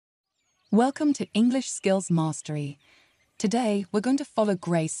Welcome to English Skills Mastery. Today, we're going to follow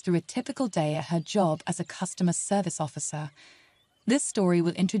Grace through a typical day at her job as a customer service officer. This story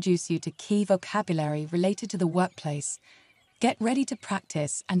will introduce you to key vocabulary related to the workplace. Get ready to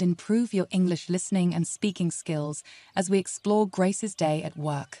practice and improve your English listening and speaking skills as we explore Grace's day at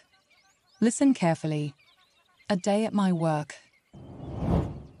work. Listen carefully. A day at my work.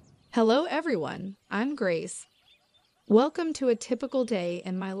 Hello everyone, I'm Grace. Welcome to a typical day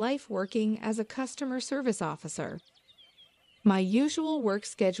in my life working as a customer service officer. My usual work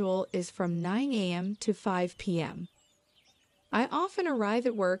schedule is from 9 a.m. to 5 p.m. I often arrive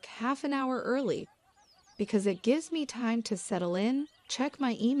at work half an hour early because it gives me time to settle in, check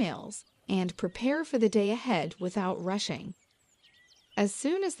my emails, and prepare for the day ahead without rushing. As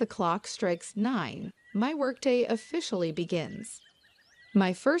soon as the clock strikes 9, my workday officially begins.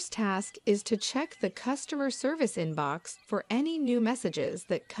 My first task is to check the customer service inbox for any new messages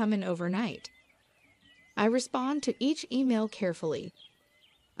that come in overnight. I respond to each email carefully.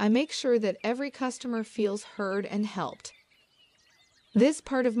 I make sure that every customer feels heard and helped. This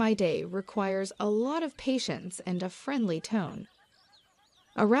part of my day requires a lot of patience and a friendly tone.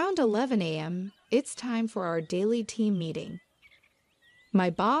 Around 11 a.m., it's time for our daily team meeting. My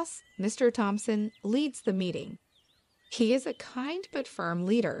boss, Mr. Thompson, leads the meeting. He is a kind but firm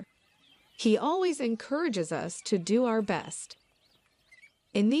leader. He always encourages us to do our best.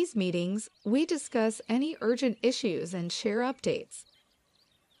 In these meetings, we discuss any urgent issues and share updates.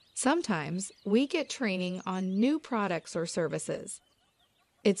 Sometimes we get training on new products or services.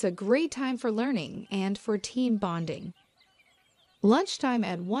 It's a great time for learning and for team bonding. Lunchtime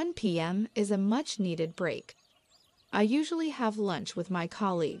at 1 p.m. is a much-needed break. I usually have lunch with my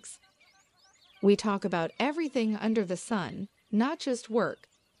colleagues. We talk about everything under the sun, not just work.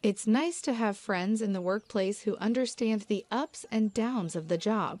 It's nice to have friends in the workplace who understand the ups and downs of the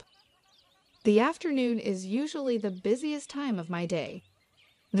job. The afternoon is usually the busiest time of my day.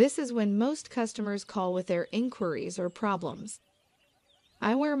 This is when most customers call with their inquiries or problems.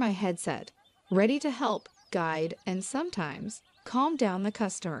 I wear my headset, ready to help, guide, and sometimes calm down the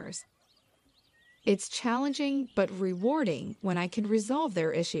customers. It's challenging but rewarding when I can resolve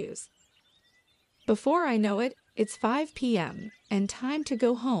their issues. Before I know it, it's 5 p.m. and time to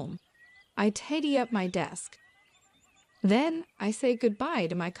go home. I tidy up my desk. Then I say goodbye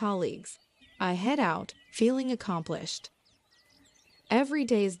to my colleagues. I head out, feeling accomplished. Every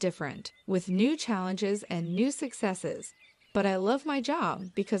day is different, with new challenges and new successes, but I love my job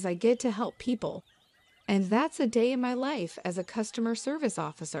because I get to help people. And that's a day in my life as a customer service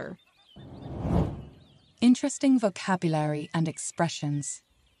officer. Interesting vocabulary and expressions.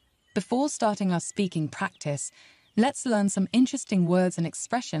 Before starting our speaking practice, let's learn some interesting words and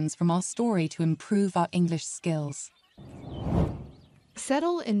expressions from our story to improve our English skills.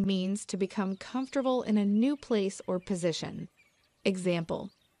 Settle in means to become comfortable in a new place or position. Example: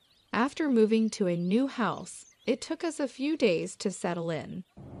 after moving to a new house, it took us a few days to settle in.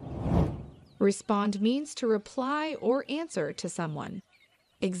 Respond means to reply or answer to someone.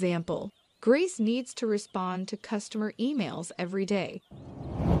 Example: Grace needs to respond to customer emails every day.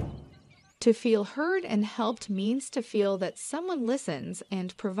 To feel heard and helped means to feel that someone listens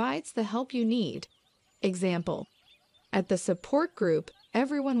and provides the help you need. Example: at the support group,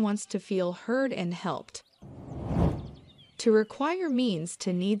 everyone wants to feel heard and helped. To require means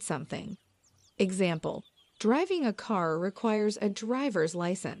to need something. Example: driving a car requires a driver's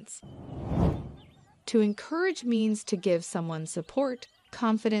license. To encourage means to give someone support,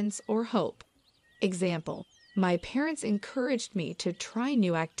 confidence, or hope. Example: my parents encouraged me to try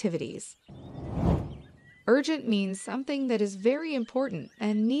new activities. Urgent means something that is very important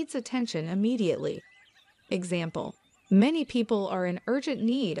and needs attention immediately. Example: many people are in urgent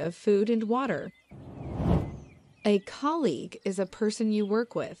need of food and water. A colleague is a person you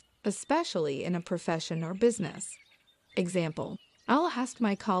work with, especially in a profession or business. Example: I'll ask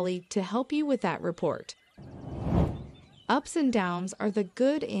my colleague to help you with that report. Ups and downs are the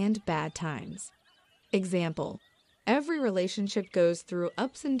good and bad times. Example: every relationship goes through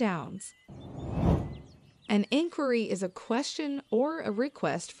ups and downs. An inquiry is a question or a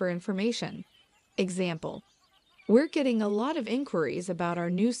request for information. Example: we're getting a lot of inquiries about our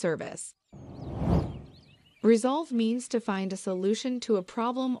new service. Resolve means to find a solution to a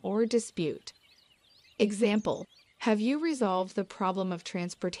problem or dispute. Example: have you resolved the problem of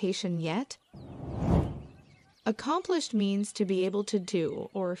transportation yet? Accomplished means to be able to do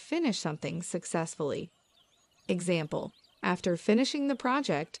or finish something successfully. Example: after finishing the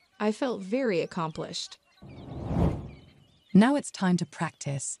project, I felt very accomplished. Now it's time to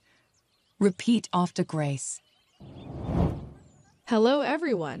practice. Repeat after Grace. Hello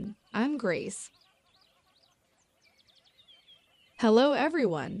everyone, I'm Grace. Hello,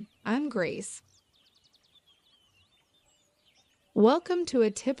 everyone. I'm Grace. Welcome to a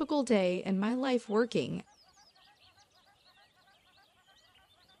typical day in my life working.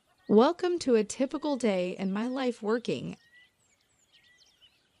 Welcome to a typical day in my life working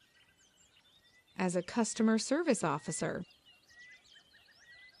as a customer service officer.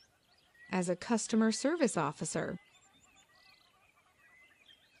 As a customer service officer.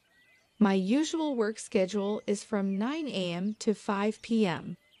 My usual work schedule is from 9 a.m. to 5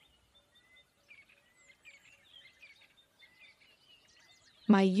 p.m.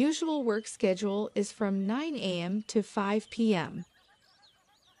 My usual work schedule is from 9 a.m. to 5 p.m.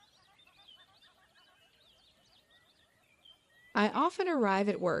 I often arrive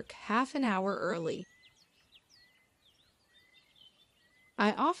at work half an hour early.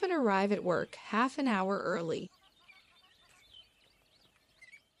 I often arrive at work half an hour early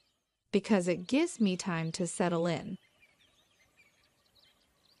because it gives me time to settle in.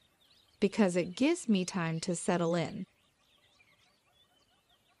 Because it gives me time to settle in.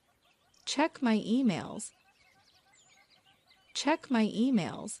 Check my emails. Check my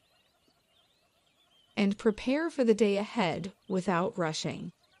emails. And prepare for the day ahead without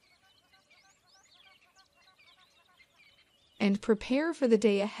rushing. And prepare for the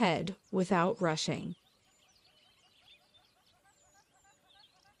day ahead without rushing.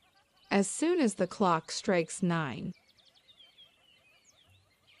 As soon as the clock strikes 9.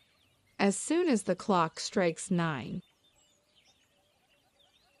 As soon as the clock strikes 9.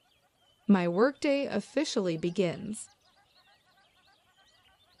 My workday officially begins.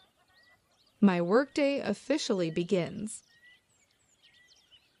 My workday officially begins.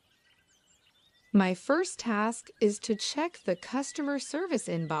 My first task is to check the customer service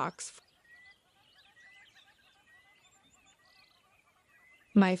inbox.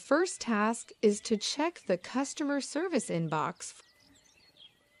 My first task is to check the customer service inbox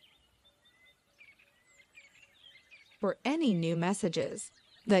for any new messages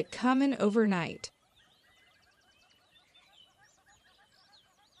that come in overnight.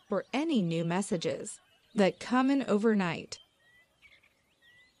 For any new messages that come in overnight.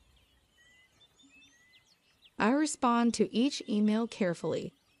 I respond to each email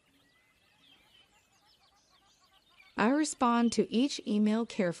carefully. I respond to each email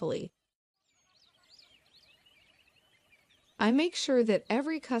carefully. I make sure that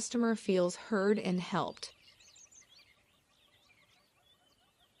every customer feels heard and helped.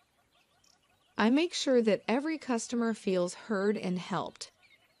 I make sure that every customer feels heard and helped.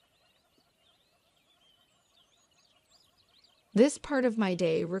 This part of my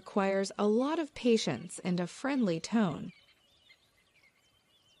day requires a lot of patience and a friendly tone.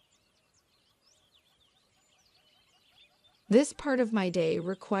 This part of my day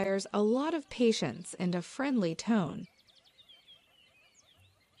requires a lot of patience and a friendly tone.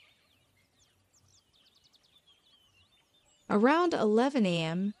 Around 11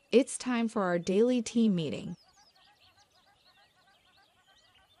 a.m., it's time for our daily team meeting.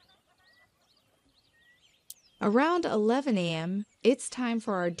 Around 11 a.m., it's time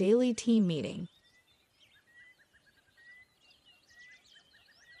for our daily team meeting.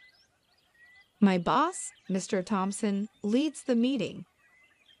 My boss, Mr. Thompson, leads the meeting.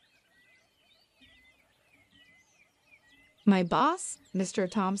 My boss, Mr.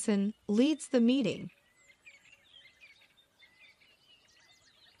 Thompson, leads the meeting.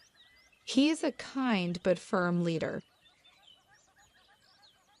 He is a kind but firm leader.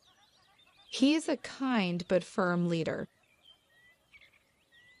 He is a kind but firm leader.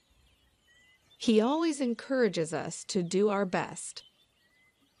 He always encourages us to do our best.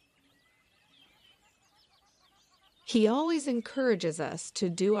 He always encourages us to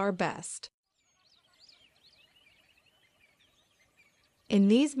do our best. In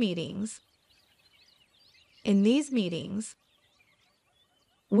these meetings,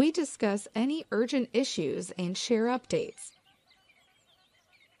 we discuss any urgent issues and share updates.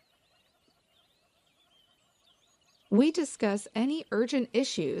 We discuss any urgent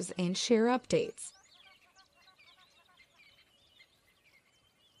issues and share updates.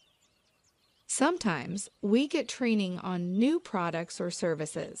 Sometimes we get training on new products or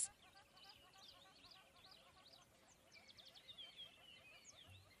services.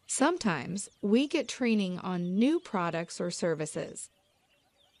 Sometimes we get training on new products or services.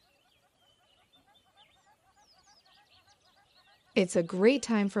 It's a great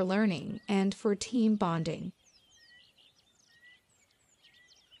time for learning and for team bonding.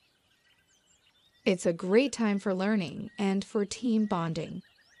 It's a great time for learning and for team bonding.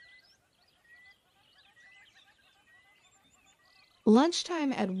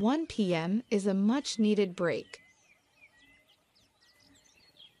 Lunchtime at 1 p.m. is a much-needed break.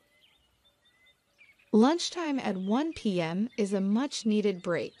 Lunchtime at 1 p.m. is a much-needed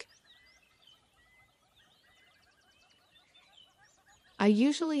break. I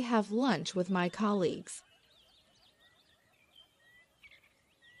usually have lunch with my colleagues.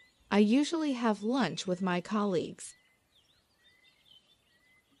 I usually have lunch with my colleagues.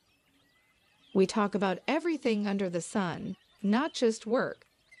 We talk about everything under the sun, not just work.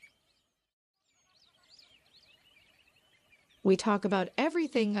 We talk about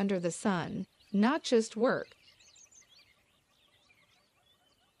everything under the sun, not just work.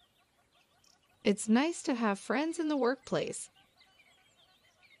 It's nice to have friends in the workplace.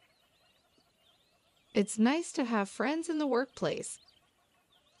 It's nice to have friends in the workplace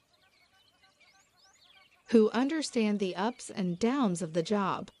who understand the ups and downs of the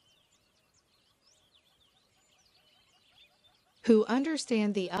job. Who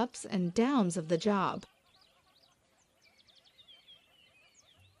understand the ups and downs of the job.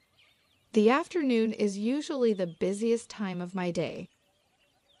 The afternoon is usually the busiest time of my day.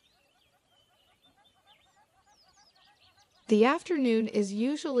 The afternoon is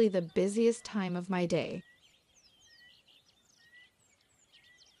usually the busiest time of my day.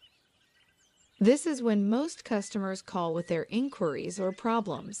 This is when most customers call with their inquiries or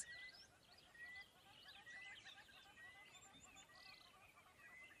problems.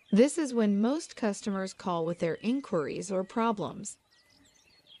 This is when most customers call with their inquiries or problems.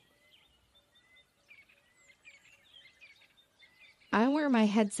 I wear my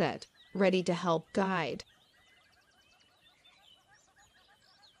headset, ready to help guide.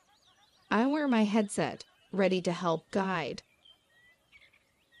 I wear my headset, ready to help guide.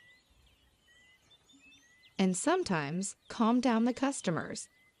 And sometimes calm down the customers.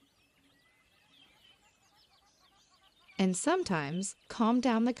 And sometimes calm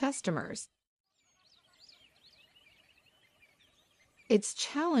down the customers. It's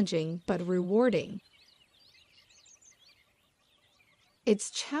challenging but rewarding.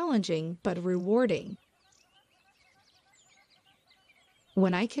 It's challenging but rewarding.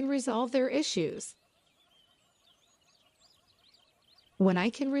 When I can resolve their issues. When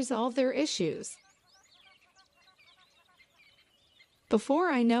I can resolve their issues. Before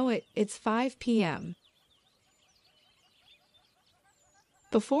I know it, it's 5 p.m.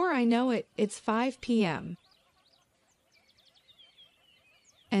 Before I know it, it's 5 p.m.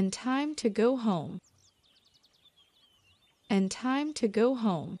 And time to go home. And time to go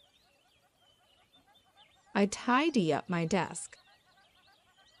home. I tidy up my desk.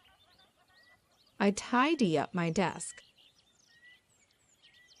 I tidy up my desk.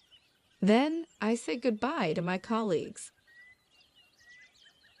 Then I say goodbye to my colleagues.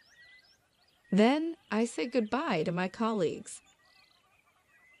 Then I say goodbye to my colleagues.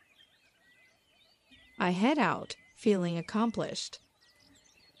 I head out feeling accomplished.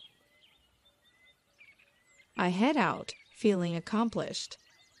 I head out feeling accomplished.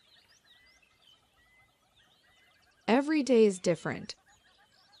 Every day is different.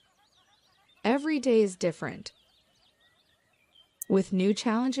 Every day is different. With new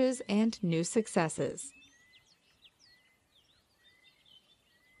challenges and new successes.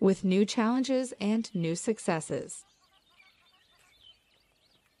 With new challenges and new successes.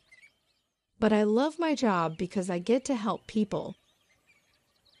 But I love my job because I get to help people.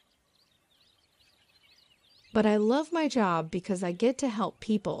 But I love my job because I get to help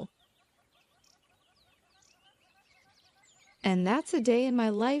people. And that's a day in my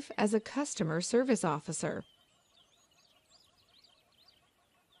life as a customer service officer.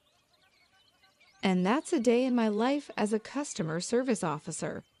 And that's a day in my life as a customer service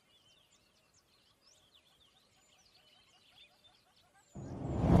officer.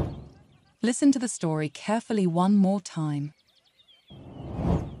 Listen to the story carefully one more time.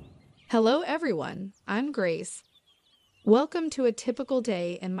 Hello everyone, I'm Grace. Welcome to a typical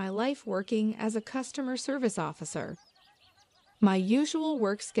day in my life working as a customer service officer. My usual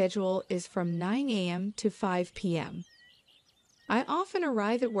work schedule is from 9 a.m. to 5 p.m. I often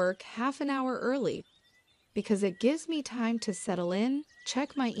arrive at work half an hour early because it gives me time to settle in,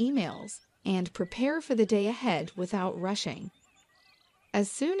 check my emails, and prepare for the day ahead without rushing. As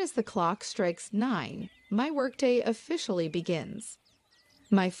soon as the clock strikes 9, my workday officially begins.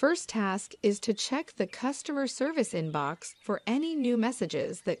 My first task is to check the customer service inbox for any new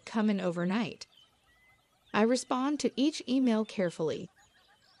messages that come in overnight. I respond to each email carefully.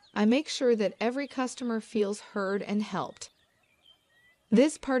 I make sure that every customer feels heard and helped.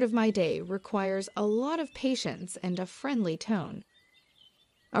 This part of my day requires a lot of patience and a friendly tone.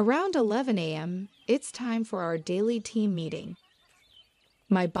 Around 11 a.m., it's time for our daily team meeting.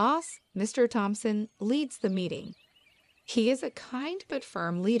 My boss, Mr. Thompson, leads the meeting. He is a kind but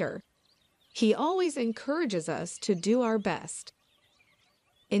firm leader. He always encourages us to do our best.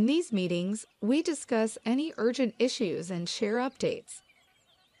 In these meetings, we discuss any urgent issues and share updates.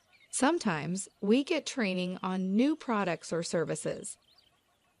 Sometimes we get training on new products or services.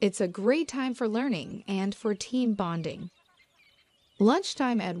 It's a great time for learning and for team bonding.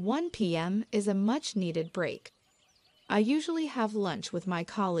 Lunchtime at 1 p.m. is a much-needed break. I usually have lunch with my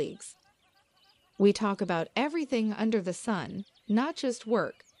colleagues. We talk about everything under the sun, not just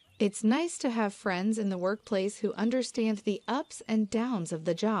work. It's nice to have friends in the workplace who understand the ups and downs of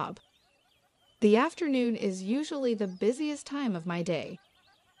the job. The afternoon is usually the busiest time of my day.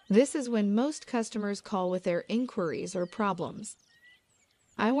 This is when most customers call with their inquiries or problems.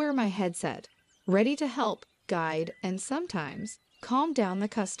 I wear my headset, ready to help, guide, and sometimes calm down the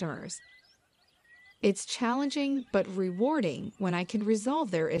customers. It's challenging but rewarding when I can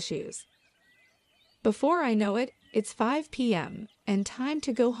resolve their issues. Before I know it, it's 5 p.m. and time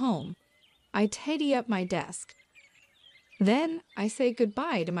to go home. I tidy up my desk. Then I say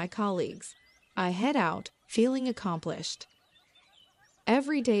goodbye to my colleagues. I head out feeling accomplished.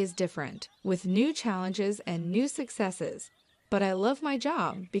 Every day is different, with new challenges and new successes, but I love my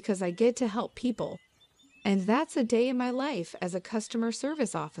job because I get to help people. And that's a day in my life as a customer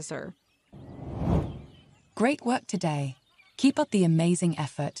service officer. Great work today. Keep up the amazing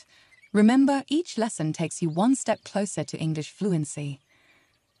effort. Remember, each lesson takes you one step closer to English fluency.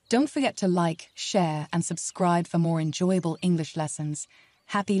 Don't forget to like, share, and subscribe for more enjoyable English lessons.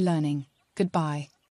 Happy learning. Goodbye.